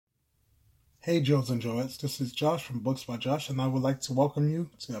Hey, Joes and Joettes, this is Josh from Books by Josh, and I would like to welcome you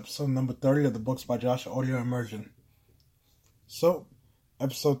to episode number 30 of the Books by Josh audio immersion. So,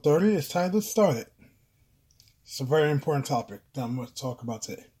 episode 30 is titled Start It. It's a very important topic that I'm going to talk about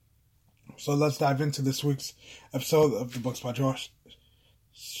today. So let's dive into this week's episode of the Books by Josh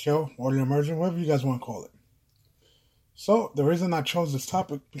show, audio immersion, whatever you guys want to call it. So, the reason I chose this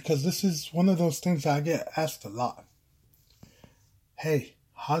topic, because this is one of those things that I get asked a lot. Hey,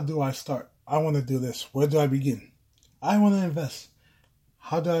 how do I start? I want to do this. Where do I begin? I want to invest.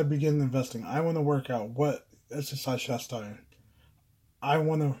 How do I begin investing? I want to work out. What exercise should I start in? I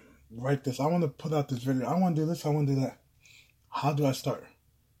want to write this. I want to put out this video. I want to do this. I want to do that. How do I start?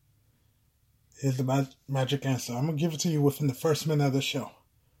 Here's the magic answer. I'm going to give it to you within the first minute of the show.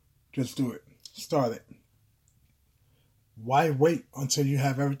 Just do it. Start it. Why wait until you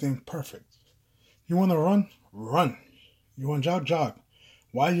have everything perfect? You want to run? Run. You want to jog? Jog.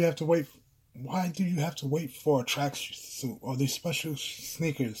 Why do you have to wait for a tracksuit or these special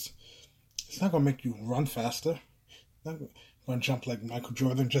sneakers? It's not going to make you run faster. It's not going to jump like Michael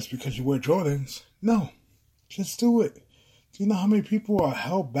Jordan just because you wear Jordans. No. Just do it. Do you know how many people are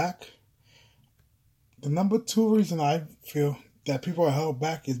held back? The number 2 reason I feel that people are held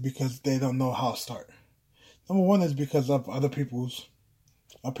back is because they don't know how to start. Number 1 is because of other people's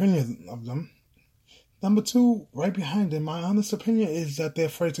opinion of them. Number 2, right behind in my honest opinion, is that they're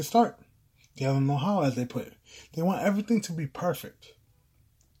afraid to start. They don't know how, as they put it. They want everything to be perfect.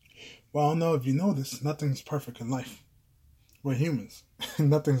 Well, I don't know if you know this, nothing's perfect in life. We're humans.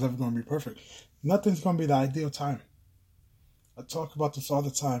 Nothing's ever going to be perfect. Nothing's going to be the ideal time. I talk about this all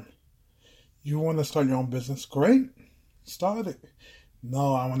the time. You want to start your own business? Great. Start it.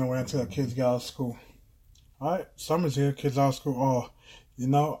 No, I want to wait until the kids get out of school. All right, summer's here, kids out of school.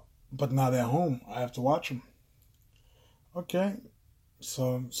 But not at home. I have to watch them. Okay.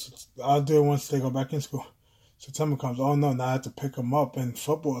 So I'll do it once they go back in school. September comes. Oh no, now I have to pick them up in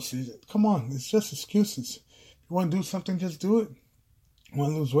football season. Come on, it's just excuses. If you want to do something, just do it. You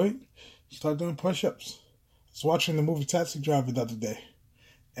want to lose weight? Start doing push-ups. I was watching the movie Taxi Driver the other day.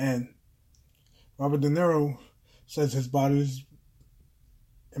 And Robert De Niro says his body's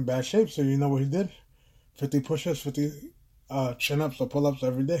in bad shape. So you know what he did? 50 push-ups, 50 chin-ups or pull-ups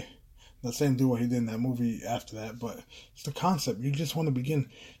every day. Not saying do what he did in that movie after that, but it's the concept. You just want to begin.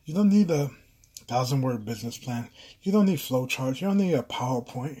 You don't need a 1,000-word business plan. You don't need flowcharts. You don't need a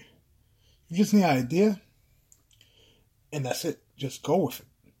PowerPoint. You just need an idea, and that's it. Just go with it.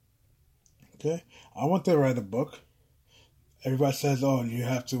 Okay? I want to write a book. Everybody says, oh, you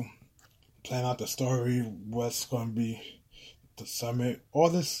have to plan out the story, what's going to be the summit, all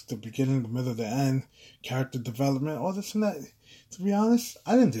this, the beginning, the middle, the end, character development, all this and that. To be honest,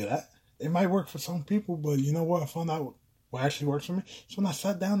 I didn't do that. It might work for some people, but you know what? I found out what actually works for me. So when I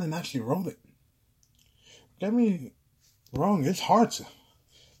sat down and actually wrote it. Get me wrong, it's hard to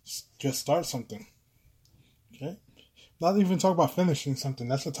just start something. Okay? Not even talk about finishing something.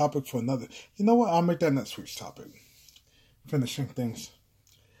 That's a topic for another. You know what? I'll make that next week's topic. Finishing things.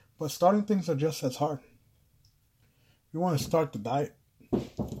 But starting things are just as hard. You want to start the diet, but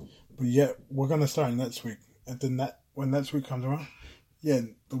yet we're going to start next week. And then when next week comes around,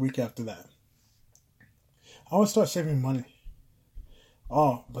 the week after that. I want to start saving money.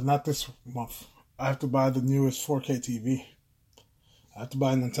 Oh, but not this month. I have to buy the newest 4K TV. I have to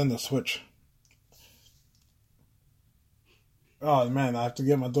buy a Nintendo Switch. Oh man, I have to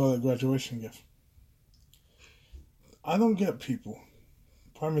get my daughter a graduation gift. I don't get people.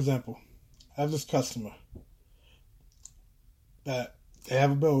 Prime example, I have this customer that they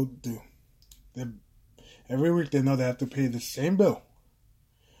have a bill due. Every week they know they have to pay the same bill.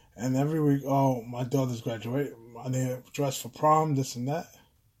 And every week, oh, my daughter's graduating. I need a dress for prom, this and that.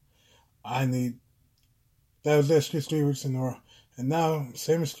 That was their excuse 3 weeks in a row. And now,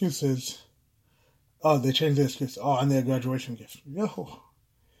 same excuse is, oh, they changed their excuse. Oh, I need a graduation gift. Yo,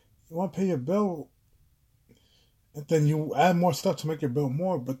 you want to pay your bill, and then you add more stuff to make your bill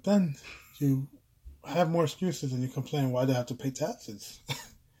more, but then you have more excuses and you complain why they have to pay taxes.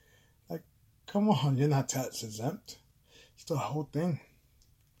 Like, come on, you're not tax exempt. It's the whole thing.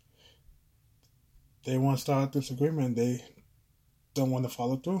 They want to start this agreement. They don't want to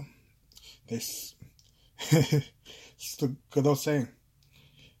follow through. It's the good old saying.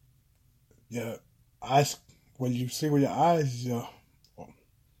 Your eyes, when you see with your eyes, your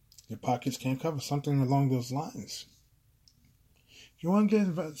pockets can't cover. Something along those lines. If you want to get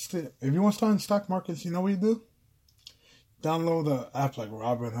invested, if you want to start in stock markets, you know what you do? Download an app like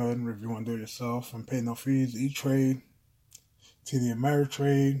Robinhood if you want to do it yourself and pay no fees. E-Trade, TD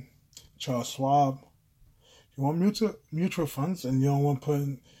Ameritrade, Charles Schwab. You want mutual funds and you don't want to put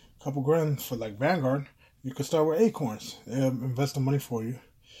in a couple grand for like Vanguard, you could start with Acorns. They'll invest the money for you.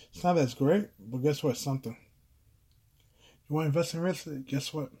 It's not as great, but guess what? It's something. You want to invest in real estate?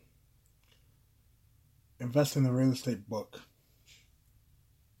 Guess what? Invest in a real estate book.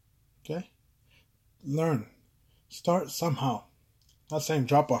 Okay? Learn. Start somehow. Not saying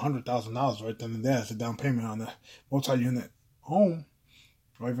drop $100,000 right then and there as a down payment on a multi-unit home,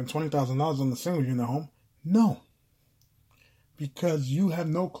 or even $20,000 on a single unit home. No. Because you have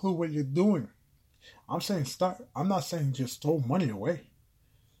no clue what you're doing. I'm saying start. I'm not saying just throw money away.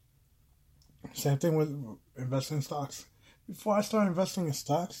 Same thing with investing in stocks. Before I started investing in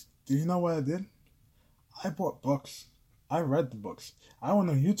stocks, do you know what I did? I bought books. I read the books. I went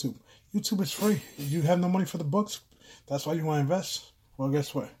on YouTube. YouTube is free. If you have no money for the books, that's why you want to invest. Well,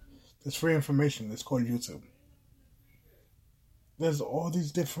 guess what? There's free information. It's called YouTube. There's all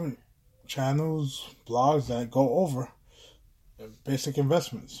these different channels, blogs that go over basic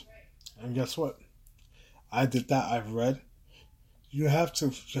investments. And guess what? I did that. I've read. You have to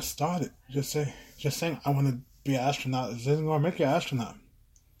just start it. Just saying I want to be an astronaut isn't going to make you an astronaut.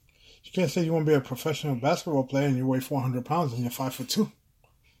 You can't say you want to be a professional basketball player and you weigh 400 pounds and you're 5'2".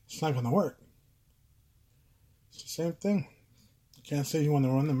 It's not going to work. It's the same thing. You can't say you want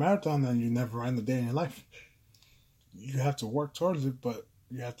to run the marathon and you never ran a day in your life. You have to work towards it, but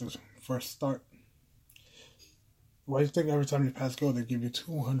you have to first start. Why do you think every time you pass go, they give you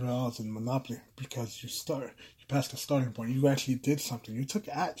 $200 in Monopoly? Because you passed the starting point. You actually did something. You took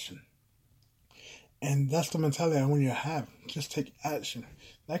action. And that's the mentality I want you to have. Just take action.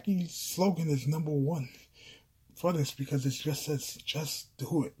 Nike's slogan is #1 for this because it just says, just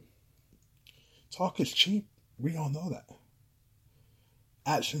do it. Talk is cheap. We all know that.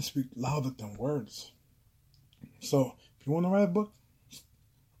 Actions speak louder than words. So, if you want to write a book,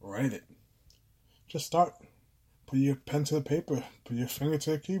 write it. Just start. Put your pen to the paper. Put your finger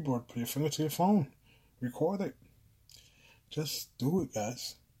to the keyboard. Put your finger to your phone. Record it. Just do it,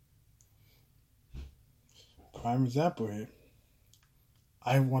 guys. Prime example here.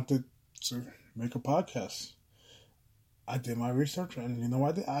 I wanted to make a podcast. I did my research, and you know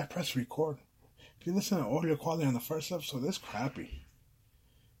what I did? I pressed record. If you listen to audio quality on the first episode, it's crappy.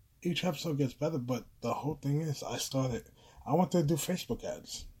 Each episode gets better, but the whole thing is, I wanted to do Facebook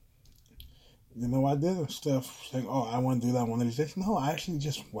ads. You know what I did? Instead of saying, I want to do that one of these days. No, I actually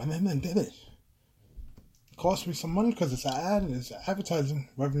just went in and did it. It cost me some money because it's an ad, it's advertising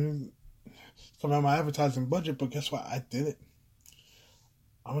revenue. It's coming out of my advertising budget, but guess what? I did it.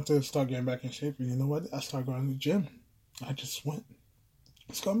 I want to start getting back in shape, and you know what? I started going to the gym. I just went.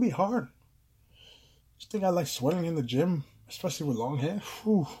 It's going to be hard. You think I like sweating in the gym, especially with long hair?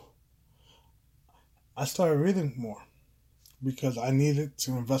 Whew. I started reading more because I needed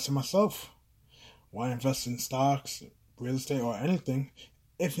to invest in myself. Why invest in stocks, real estate, or anything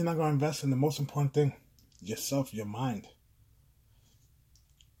if you're not going to invest in the most important thing, yourself, your mind?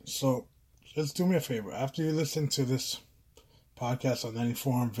 So, just do me a favor. After you listen to this podcast on any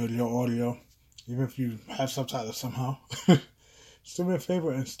form, video, audio, even if you have subtitles somehow, just do me a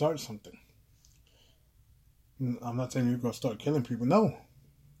favor and start something. I'm not saying you're going to start killing people. No.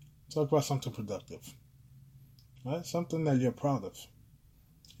 Talk about something productive. Right? Something that you're proud of.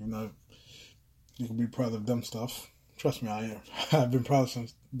 You can be proud of dumb stuff. Trust me, I am. I've been proud of some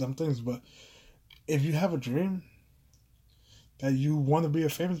dumb things, but if you have a dream that you want to be a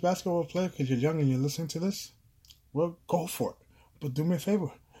famous basketball player because you're young and you're listening to this, well, go for it. But do me a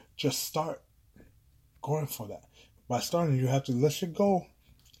favor. Just start going for that. By starting, you have to list your goal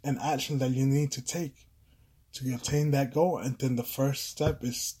and action that you need to take to attain that goal. And then the first step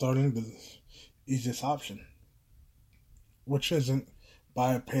is starting the easiest option, which isn't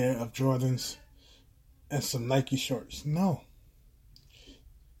buy a pair of Jordans and some Nike shorts. No.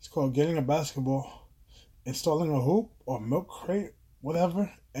 It's called getting a basketball, installing a hoop or milk crate, whatever,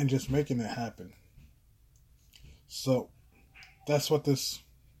 and just making it happen. So, that's what this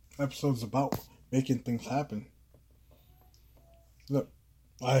episode is about, making things happen. Look,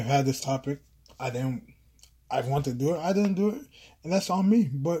 I've had this topic. I wanted to do it. I didn't do it. And that's on me.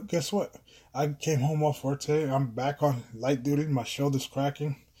 But guess what? I came home off work today. I'm back on light duty. My shoulder's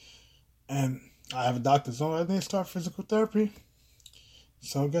cracking. And I have a doctor's note. I need to start physical therapy.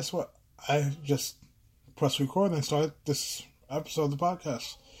 So guess what? I just pressed record and started this episode of the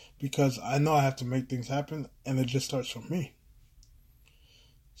podcast. Because I know I have to make things happen. And it just starts from me.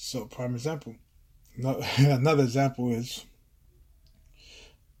 So, prime example. Another example is,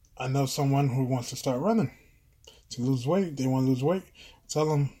 I know someone who wants to start running. To lose weight, they want to lose weight. Tell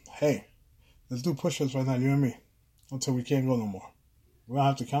them, hey, let's do push-ups right now, you and me, until we can't go no more. We don't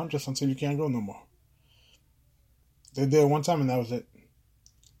have to count, just until you can't go no more. They did it one time and that was it.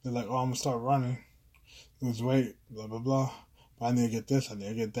 They're like, oh, I'm going to start running, lose weight, blah, blah, blah. But I need to get this, I need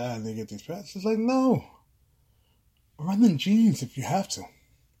to get that, I need to get these pants. It's like, no. Run in jeans if you have to.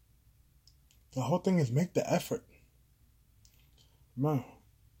 The whole thing is make the effort. Man,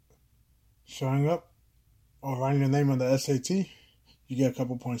 showing up or writing your name on the SAT, you get a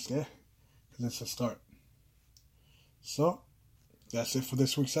couple points there because it's a start. So, that's it for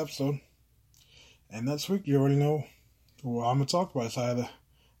this week's episode. And next week, you already know what I'm going to talk about. It's either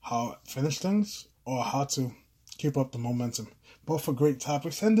how to finish things or how to keep up the momentum. Both are great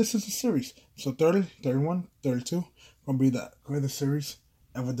topics, and this is a series. So 30, 31, 32 going to be the greatest series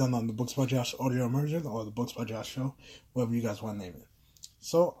ever done on the Books by Josh Audio Immersion or the Books by Josh show, whatever you guys want to name it.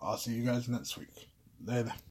 So, I'll see you guys next week. Later.